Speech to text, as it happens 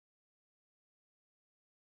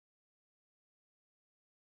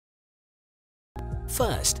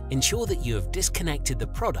First, ensure that you have disconnected the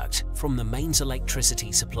product from the mains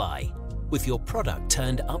electricity supply. With your product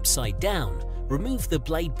turned upside down, remove the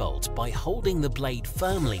blade bolt by holding the blade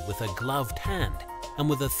firmly with a gloved hand, and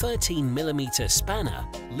with a 13mm spanner,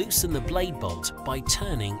 loosen the blade bolt by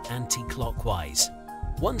turning anti-clockwise.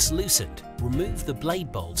 Once loosened, remove the blade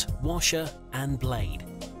bolt, washer and blade.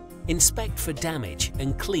 Inspect for damage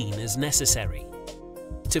and clean as necessary.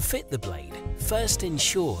 To fit the blade, first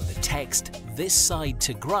ensure the text "This side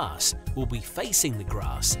to grass" will be facing the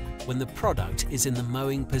grass when the product is in the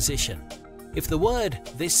mowing position. If the word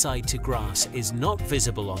 "This side to grass" is not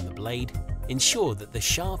visible on the blade, ensure that the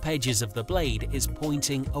sharp edges of the blade is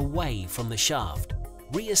pointing away from the shaft.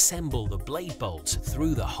 Reassemble the blade bolts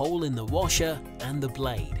through the hole in the washer and the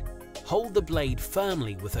blade. Hold the blade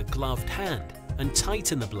firmly with a gloved hand and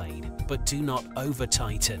tighten the blade, but do not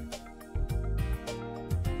over-tighten.